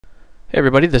Hey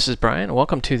everybody, this is Brian.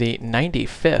 Welcome to the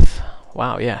 95th,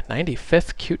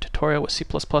 95th Qt tutorial with C++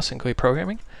 and GUI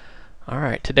programming.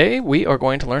 Alright, today we are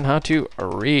going to learn how to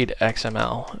read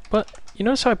XML. But you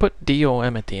notice how I put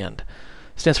DOM at the end?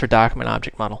 It stands for Document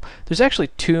Object Model. There's actually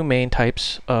two main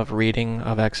types of reading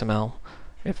of XML,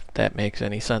 if that makes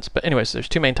any sense. But anyways, there's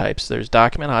two main types. There's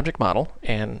Document Object Model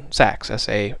and SAX,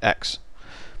 S-A-X.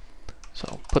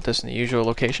 So put this in the usual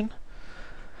location.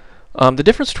 The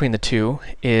difference between the two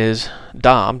is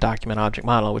DOM, Document Object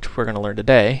Model, which we're going to learn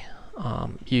today.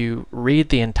 You read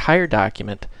the entire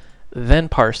document, then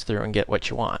parse through and get what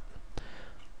you want.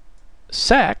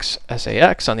 SAX,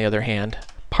 S-A-X, on the other hand,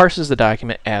 parses the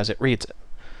document as it reads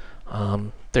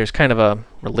it. There's kind of a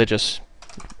religious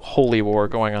holy war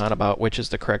going on about which is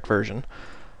the correct version.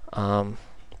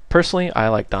 Personally, I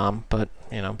like DOM, but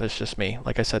that's just me.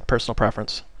 Like I said, personal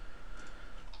preference.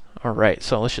 Alright,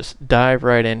 so let's just dive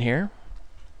right in here.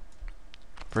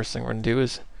 First thing we're going to do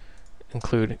is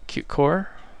include Qt Core.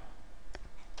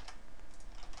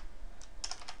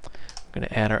 I'm going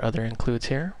to add our other includes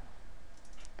here.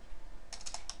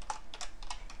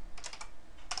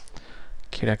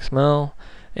 Qt XML,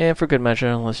 and for good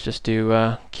measure, let's just do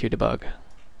Qdebug.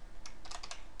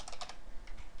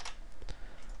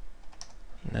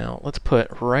 Now let's put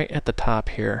right at the top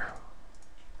here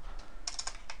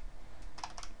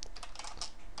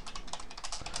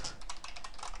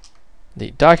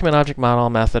the document object model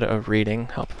method of reading,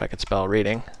 help if I could spell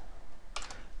reading,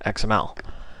 XML.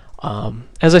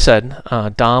 As I said,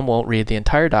 DOM will read the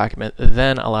entire document,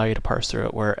 then allow you to parse through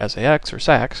it, where SAX or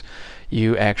SAX,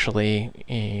 you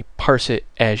actually parse it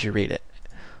as you read it.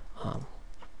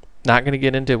 Not going to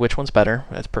get into which one's better,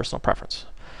 that's personal preference.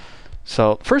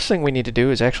 So first thing we need to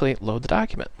do is actually load the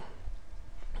document.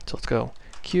 So let's go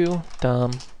Q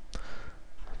DOM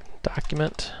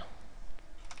document.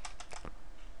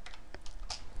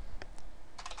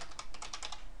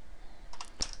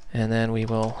 And then we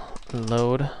will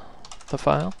load the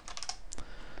file.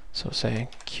 So say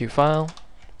Q file.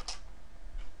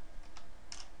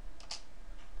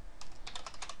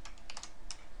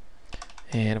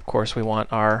 And of course we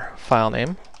want our file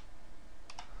name.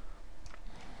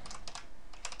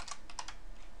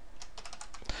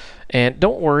 And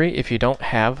don't worry if you don't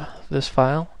have this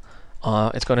file.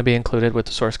 It's going to be included with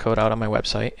the source code out on my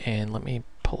website. And let me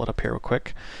pull it up here real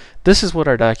quick. This is what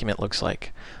our document looks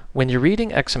like. When you're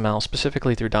reading XML,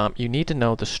 specifically through DOM, you need to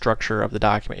know the structure of the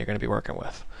document you're going to be working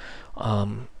with.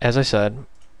 As I said,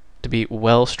 to be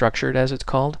well structured, as it's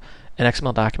called, an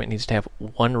XML document needs to have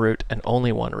one root and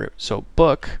only one root. So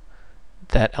book,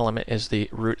 that element is the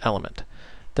root element.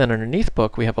 Then underneath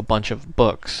book, we have a bunch of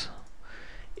books.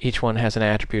 Each one has an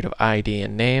attribute of ID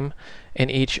and name,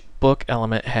 and each book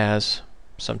element has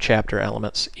some chapter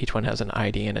elements. Each one has an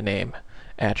ID and a name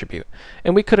attribute.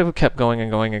 And we could have kept going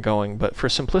and going and going, but for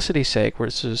simplicity's sake,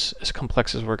 this is as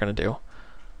complex as we're going to do.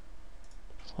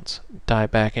 So let's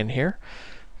dive back in here.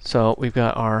 So we've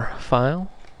got our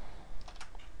file.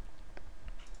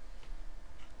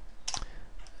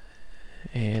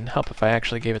 And help if I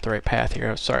actually gave it the right path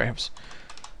here. Sorry, I was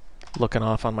looking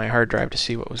off on my hard drive to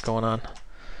see what was going on.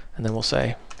 And then we'll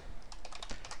say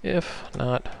if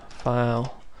not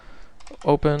file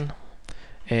open,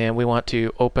 and we want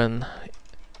to open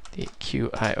the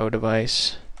QIO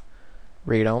device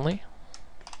read only.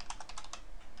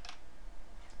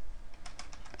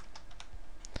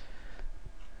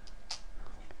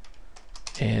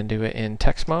 And do it in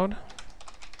text mode.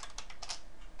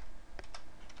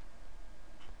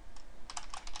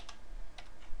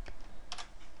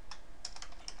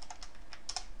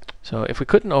 So if we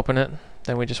couldn't open it,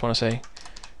 then we just want to say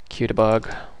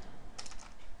Qdebug.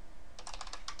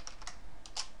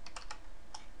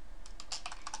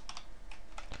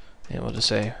 And we'll just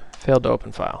say failed to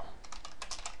open file.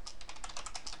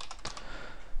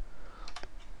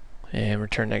 And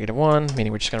return -1,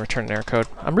 meaning we're just going to return an error code.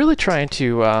 I'm really trying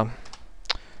to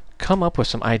come up with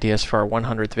some ideas for our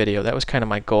 100th video. That was kind of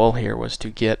my goal here, was to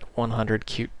get 100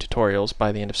 Qt tutorials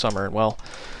by the end of summer. And well,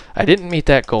 I didn't meet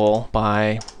that goal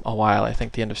by a while. I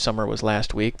think the end of summer was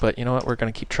last week, but you know what? We're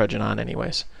going to keep trudging on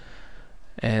anyways.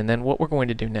 And then what we're going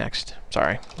to do next,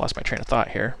 sorry, lost my train of thought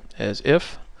here, is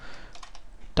if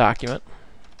document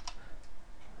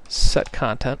set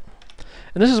content,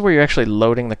 and this is where you're actually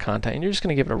loading the content, and you're just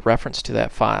going to give it a reference to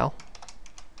that file,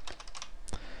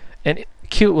 and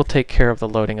Qt will take care of the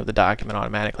loading of the document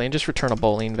automatically and just return a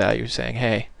Boolean value saying,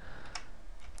 hey,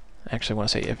 I actually want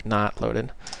to say if not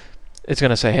loaded. It's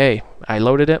going to say, hey, I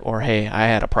loaded it, or hey, I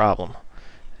had a problem.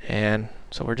 And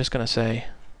so we're just going to say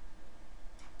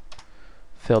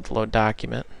failed to load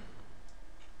document.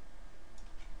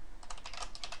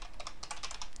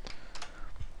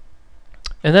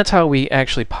 And that's how we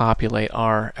actually populate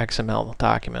our XML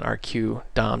document, our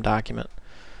QDOM document.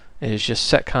 It is just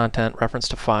set content, reference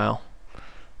to file,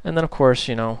 and then of course,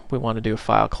 we want to do a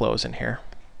file close in here.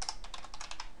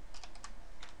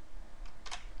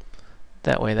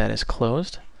 That way that is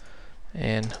closed.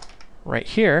 And right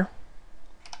here,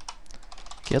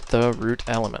 get the root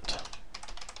element.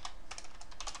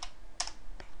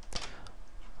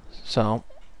 So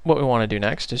what we want to do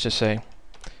next is just say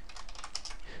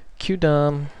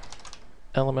QDOM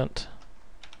element,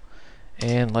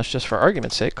 and let's just for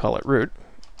argument's sake call it root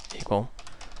equal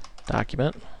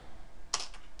document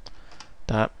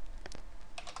dot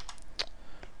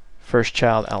first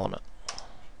child element.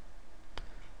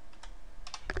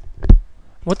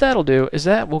 What that'll do is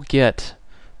that will get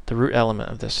the root element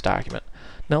of this document.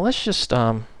 Now let's just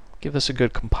give this a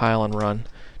good compile and run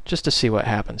just to see what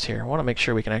happens here. I want to make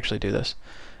sure we can actually do this.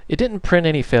 It didn't print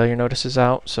any failure notices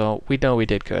out, so we know we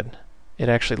did good. It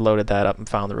actually loaded that up and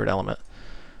found the root element.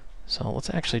 So let's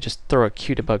actually just throw a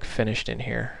qdebug finished in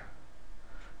here.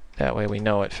 That way we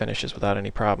know it finishes without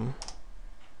any problem.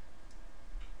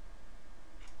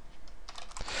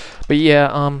 But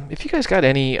yeah, if you guys got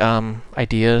any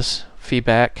ideas,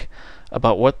 feedback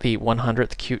about what the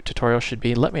 100th Qt tutorial should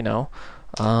be, let me know.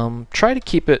 Try to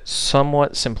keep it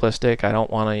somewhat simplistic. I don't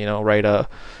want to, write a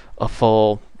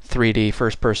full 3D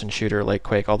first-person shooter like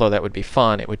Quake. Although that would be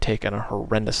fun, it would take a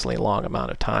horrendously long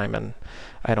amount of time, and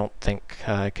I don't think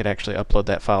I could actually upload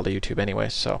that file to YouTube anyway.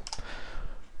 So,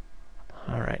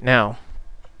 all right, now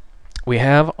we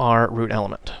have our root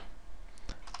element.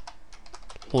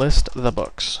 List the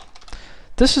books.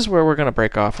 This is where we're going to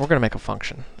break off. We're going to make a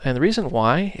function. And the reason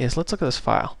why is, let's look at this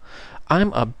file.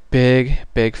 I'm a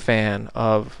big fan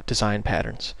of design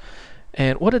patterns.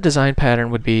 And what a design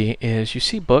pattern would be is you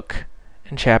see book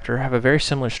and chapter have a very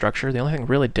similar structure. The only thing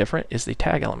really different is the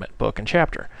tag element, book and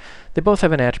chapter. They both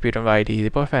have an attribute of ID. They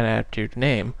both have an attribute of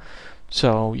name.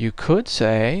 So you could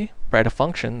say, write a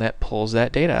function that pulls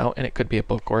that data out, and it could be a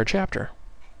book or a chapter.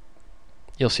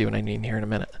 You'll see what I mean here in a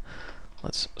minute.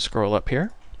 Let's scroll up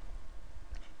here.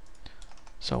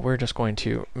 So we're just going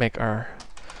to make our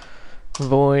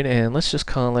void, and let's just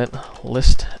call it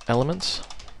list elements.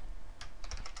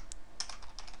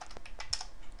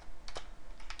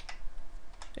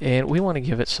 And we want to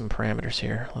give it some parameters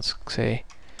here. Let's say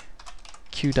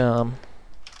QDOM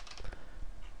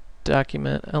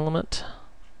document element.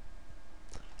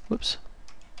 Whoops.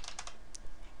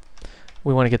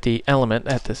 We want to get the element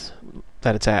at this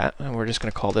that it's at, and we're just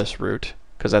going to call this root,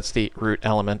 because that's the root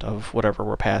element of whatever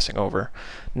we're passing over.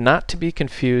 Not to be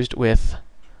confused with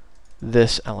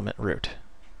this element root.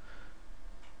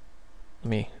 Let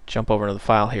me jump over to the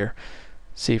file here.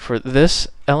 See, for this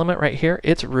element right here,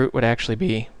 its root would actually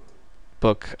be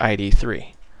book ID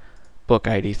 3. Book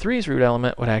ID 3's root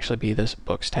element would actually be this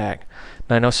books tag.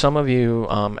 Now I know some of you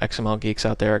XML geeks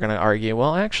out there are going to argue,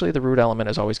 well, actually the root element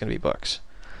is always going to be books.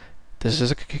 This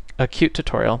is a Qt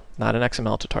tutorial, not an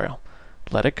XML tutorial.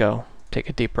 Let it go. Take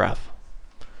a deep breath.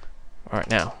 All right,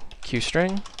 now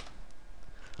QString,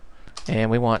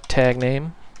 and we want tag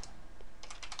name,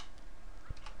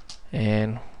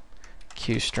 and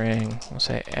QString, we'll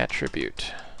say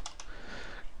attribute.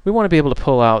 We want to be able to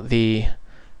pull out the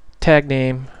tag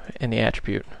name and the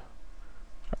attribute.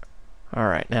 All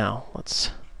right, now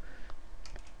let's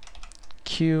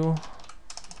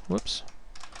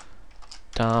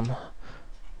DOM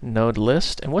node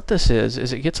list, and what this is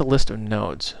it gets a list of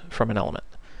nodes from an element,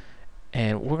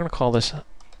 and we're going to call this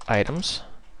items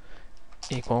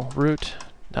equal root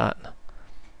dot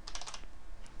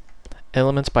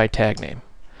elements by tag name.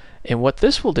 And what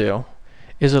this will do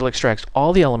is it'll extract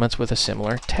all the elements with a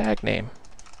similar tag name,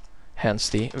 hence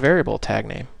the variable tag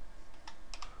name.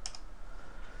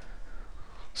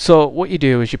 So what you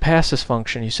do is you pass this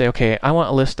function, you say, okay, I want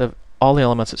a list of all the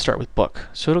elements that start with book.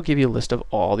 So it'll give you a list of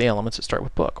all the elements that start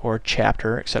with book, or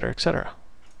chapter, etc., etc.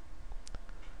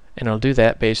 And it'll do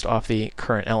that based off the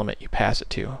current element you pass it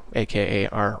to, aka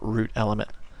our root element.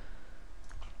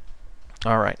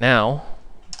 All right, now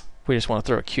we just want to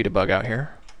throw a qdebug out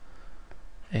here,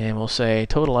 and we'll say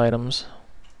total items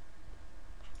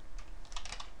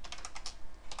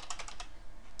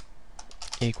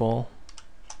equal,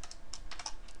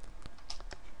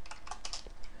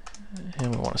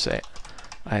 and we want to say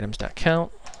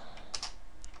items.count.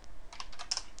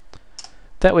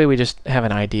 That way we just have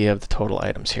an idea of the total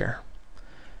items here.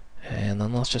 And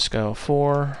then let's just go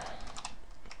for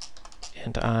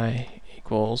int I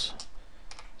equals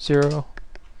 0,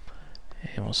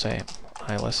 and we'll say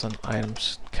I less than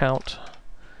items count,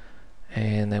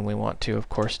 and then we want to of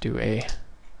course do a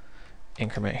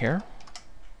increment here.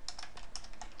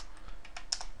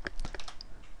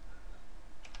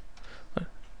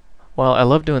 While I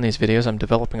love doing these videos, I'm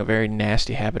developing a very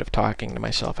nasty habit of talking to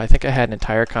myself. I think I had an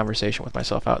entire conversation with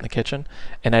myself out in the kitchen,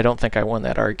 and I don't think I won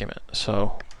that argument.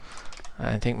 So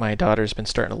I think my daughter's been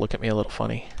starting to look at me a little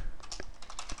funny.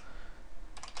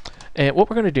 And what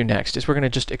we're going to do next is we're going to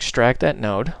just extract that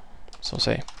node. So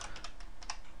say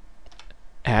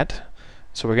at.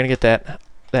 So we're going to get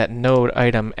that node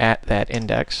item at that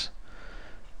index.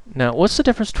 Now, what's the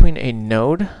difference between a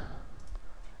node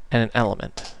and an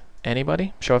element?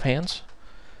 Anybody? Show of hands?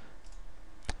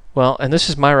 Well, and this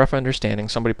is my rough understanding.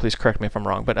 Somebody please correct me if I'm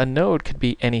wrong. But a node could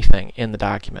be anything in the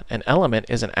document. An element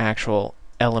is an actual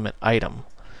element item,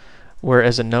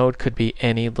 whereas a node could be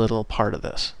any little part of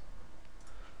this.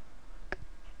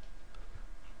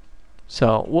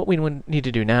 So what we need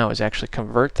to do now is actually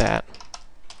convert that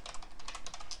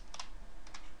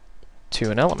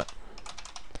to an element.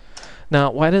 Now,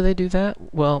 why do they do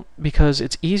that? Well, because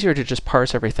it's easier to just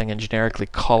parse everything and generically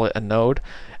call it a node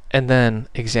and then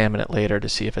examine it later to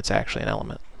see if it's actually an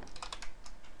element.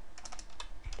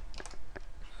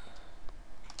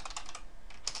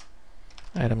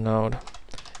 Item node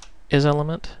is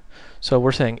element. So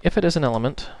we're saying if it is an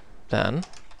element, then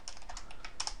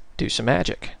do some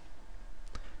magic.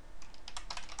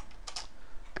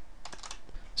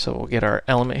 So we'll get our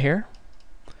element here,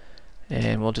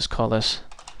 and we'll just call this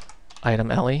item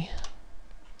LE.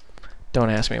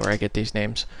 Don't ask me where I get these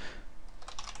names.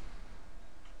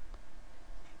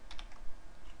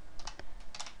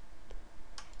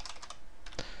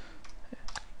 A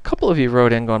couple of you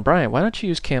wrote in going, Brian, why don't you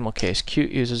use camel case?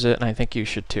 Qt uses it, and I think you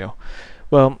should too.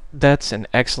 Well, that's an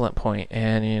excellent point,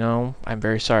 and you know, I'm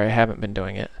very sorry I haven't been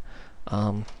doing it.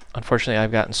 Unfortunately,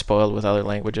 I've gotten spoiled with other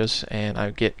languages, and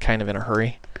I get kind of in a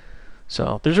hurry.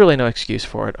 So there's really no excuse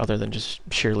for it other than just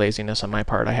sheer laziness on my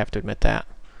part. I have to admit that.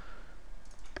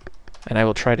 And I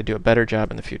will try to do a better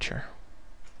job in the future.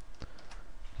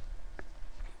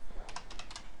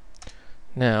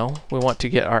 Now we want to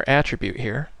get our attribute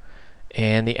here.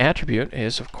 And the attribute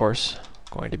is, of course,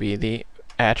 going to be the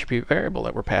attribute variable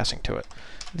that we're passing to it,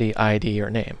 the ID or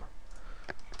name.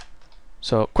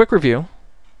 So quick review.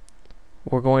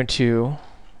 We're going to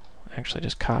actually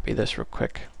just copy this real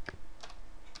quick.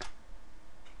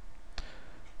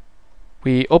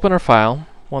 We open our file.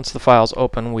 Once the file's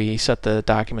open, we set the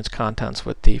document's contents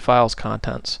with the file's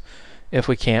contents. If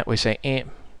we can't, we say,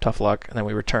 tough luck, and then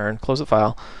we return, close the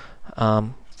file,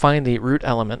 find the root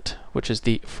element, which is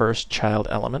the first child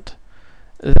element.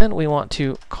 Then we want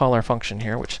to call our function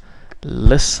here, which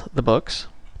lists the books.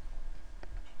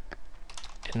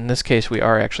 In this case, we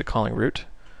are actually calling root.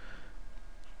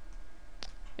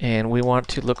 And we want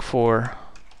to look for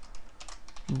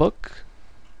book.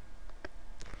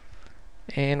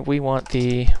 And we want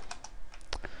the,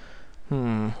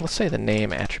 let's say the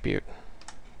name attribute.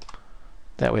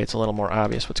 That way it's a little more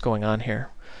obvious what's going on here.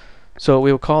 So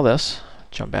we will call this,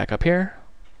 jump back up here,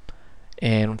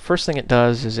 and first thing it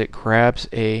does is it grabs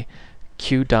a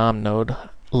QDOM node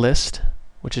list,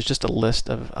 which is just a list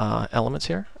of elements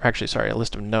here. Or actually, sorry, a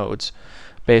list of nodes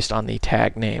based on the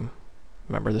tag name.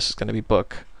 Remember, this is going to be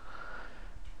book.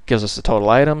 Gives us the total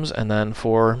items, and then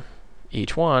for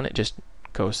each one, it just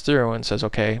goes through and says,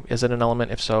 okay, is it an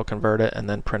element? If so, convert it, and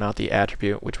then print out the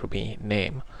attribute, which would be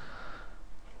name.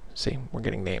 See, we're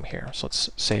getting name here. So let's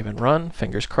save and run,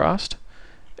 fingers crossed.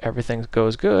 Everything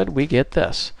goes good. We get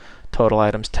this. Total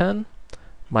items 10,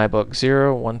 my book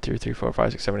 0, 1, 2, 3, 4,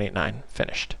 5, 6, 7, 8, 9.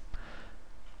 Finished.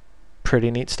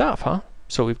 Pretty neat stuff, huh?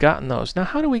 So we've gotten those. Now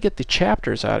how do we get the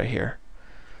chapters out of here?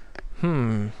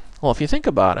 Well, if you think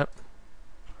about it,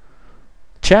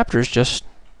 chapters just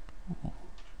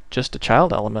a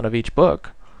child element of each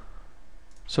book.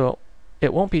 So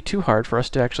it won't be too hard for us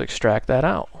to actually extract that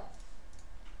out.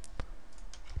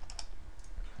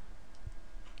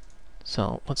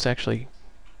 So let's actually,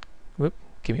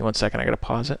 give me 1 second, I gotta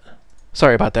pause it.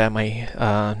 Sorry about that,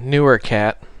 my newer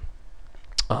cat.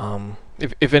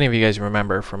 If any of you guys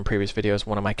remember from previous videos,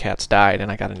 one of my cats died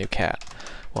and I got a new cat.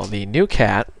 Well, the new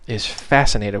cat is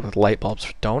fascinated with light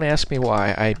bulbs. Don't ask me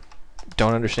why, I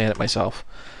don't understand it myself.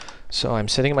 So I'm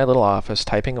sitting in my little office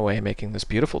typing away, making this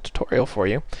beautiful tutorial for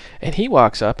you, and he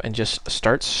walks up and just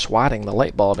starts swatting the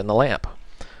light bulb in the lamp.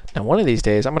 Now one of these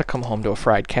days I'm going to come home to a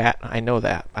fried cat. I know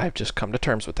that. I've just come to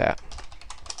terms with that.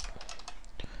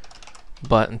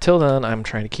 But until then, I'm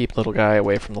trying to keep little guy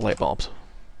away from the light bulbs.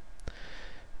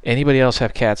 Anybody else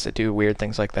have cats that do weird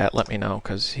things like that, let me know,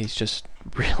 because he's just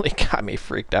really got me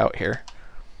freaked out here.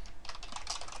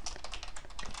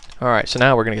 Alright, so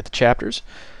now we're going to get the chapters.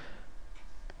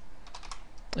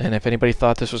 And if anybody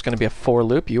thought this was going to be a for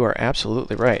loop, you are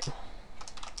absolutely right.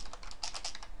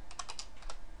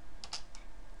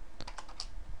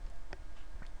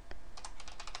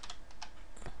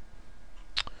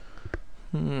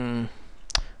 We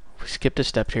skipped a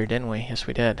step here, didn't we? Yes,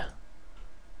 we did.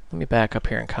 Let me back up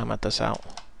here and comment this out.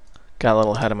 Got a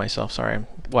little ahead of myself, sorry. I'm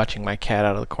watching my cat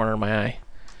out of the corner of my eye.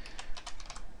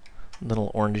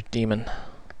 Little orange demon.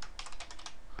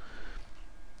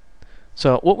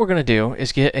 So what we're going to do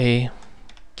is get a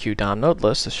QDOM node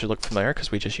list. This should look familiar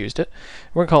because we just used it.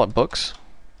 We're going to call it books.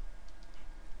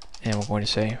 And we're going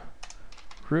to say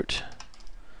root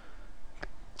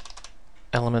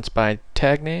elements by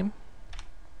tag name.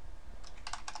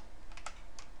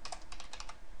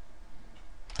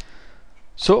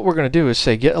 So what we're going to do is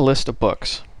say get a list of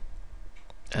books.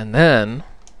 And then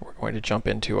we're going to jump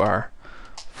into our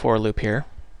for loop here.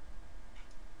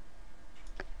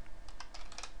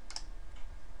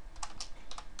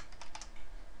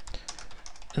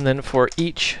 And then for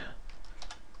each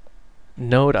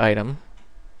node item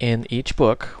in each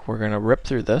book, we're going to rip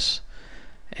through this,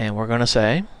 and we're going to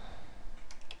say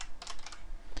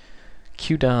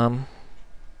QDOM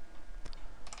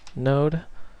node.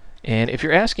 And if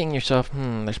you're asking yourself,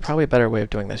 there's probably a better way of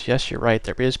doing this. Yes, you're right,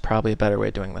 there is probably a better way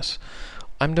of doing this.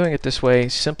 I'm doing it this way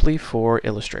simply for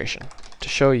illustration, to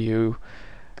show you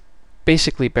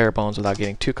basically bare bones without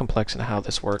getting too complex in how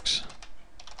this works.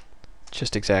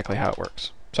 Just exactly how it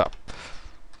works.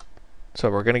 So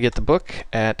we're going to get the book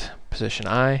at position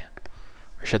I,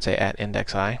 or I should say at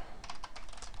index I.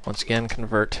 Once again,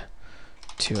 convert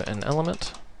to an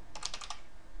element.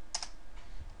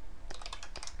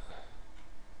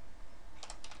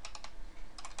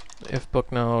 If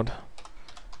book node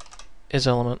is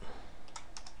element.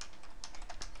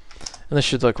 And this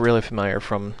should look really familiar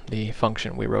from the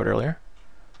function we wrote earlier.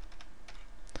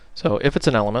 So if it's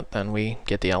an element, then we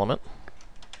get the element.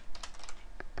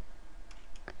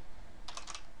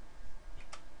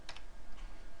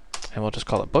 And we'll just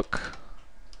call it book.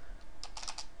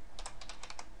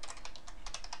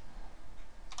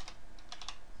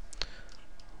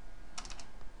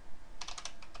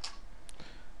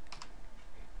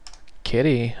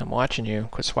 Kitty, I'm watching you.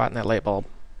 Quit swatting that light bulb.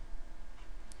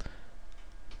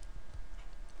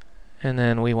 And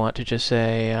then we want to just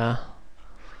say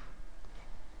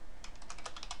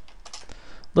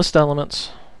list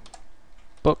elements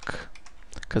book,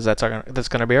 because that's going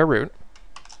to be our root.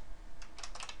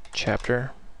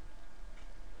 Chapter,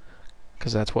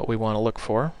 because that's what we want to look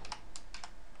for.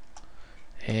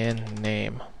 And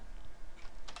name.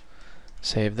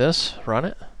 Save this, run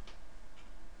it.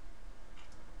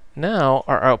 Now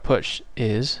our output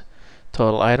is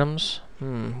total items.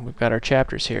 We've got our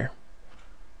chapters here.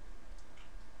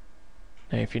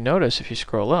 Now if you notice, if you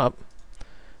scroll up,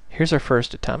 here's our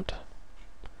first attempt.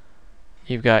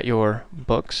 You've got your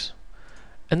books,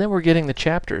 and then we're getting the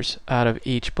chapters out of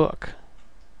each book.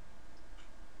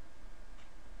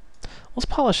 Let's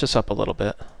polish this up a little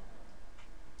bit.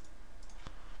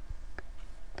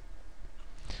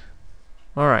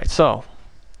 Alright, so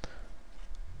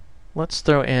let's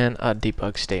throw in a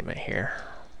debug statement here.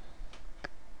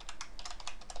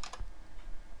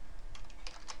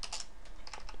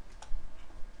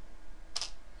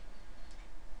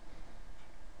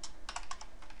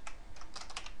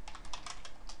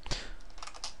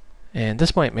 And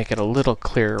this might make it a little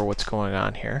clearer what's going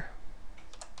on here.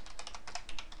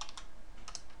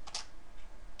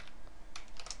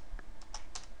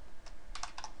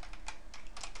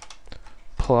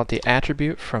 Pull out the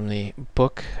attribute from the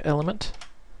book element.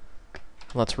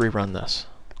 Let's rerun this.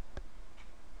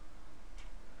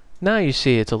 Now you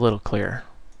see it's a little clearer.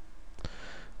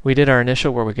 We did our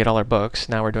initial where we get all our books.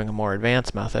 Now we're doing a more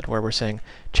advanced method where we're saying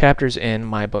chapters in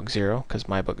my book 0, because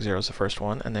my book 0 is the first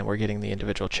one, and then we're getting the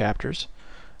individual chapters.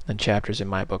 Then chapters in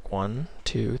my book 1,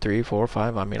 2, 3, 4,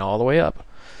 5, I mean all the way up.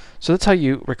 So that's how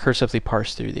you recursively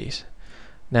parse through these.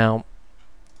 Now,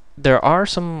 there are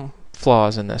some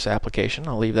flaws in this application.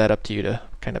 I'll leave that up to you to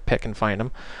kind of pick and find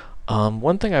them.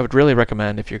 One thing I would really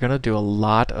recommend if you're going to do a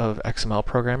lot of XML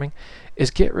programming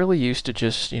is get really used to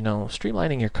just,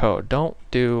 streamlining your code. Don't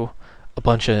do a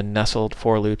bunch of nestled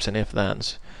for loops and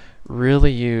if-thens.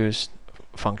 Really use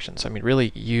functions. I mean,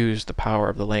 really use the power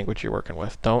of the language you're working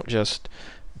with. Don't just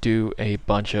do a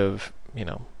bunch of,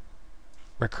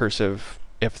 recursive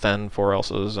if-then,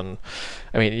 for-elses, and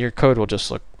I mean, your code will just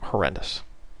look horrendous.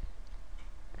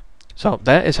 So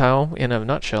that is how, in a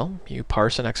nutshell, you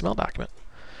parse an XML document.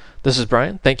 This is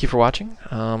Brian. Thank you for watching.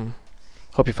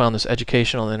 Hope you found this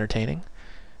educational and entertaining.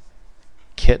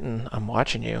 Kitten, I'm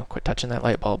watching you. Quit touching that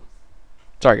light bulb.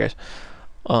 Sorry, guys.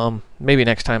 Maybe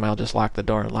next time I'll just lock the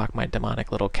door and lock my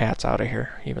demonic little cats out of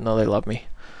here, even though they love me.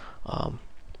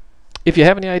 If you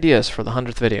have any ideas for the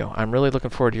 100th video, I'm really looking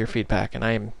forward to your feedback, and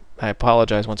I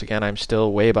apologize once again. I'm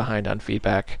still way behind on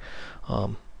feedback.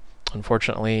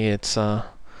 Unfortunately, it's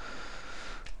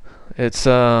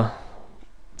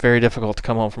very difficult to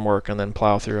come home from work and then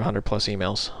plow through 100 plus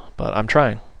emails, but I'm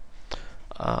trying.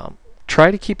 Try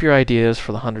to keep your ideas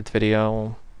for the 100th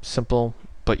video simple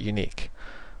but unique.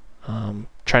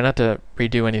 Try not to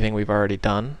redo anything we've already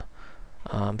done.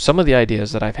 Some of the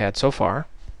ideas that I've had so far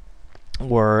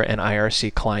were an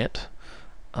IRC client,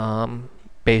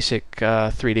 basic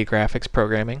 3D graphics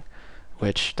programming,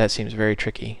 which that seems very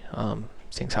tricky,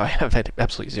 seeing how I have had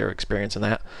absolutely zero experience in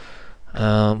that.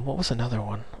 What was another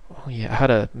one? Oh yeah, how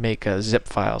to make zip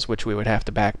files, which we would have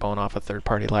to backbone off a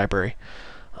third-party library.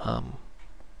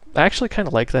 I actually kind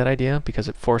of like that idea because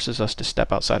it forces us to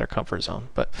step outside our comfort zone.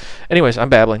 But anyways, I'm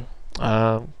babbling.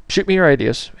 Shoot me your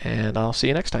ideas, and I'll see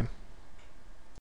you next time.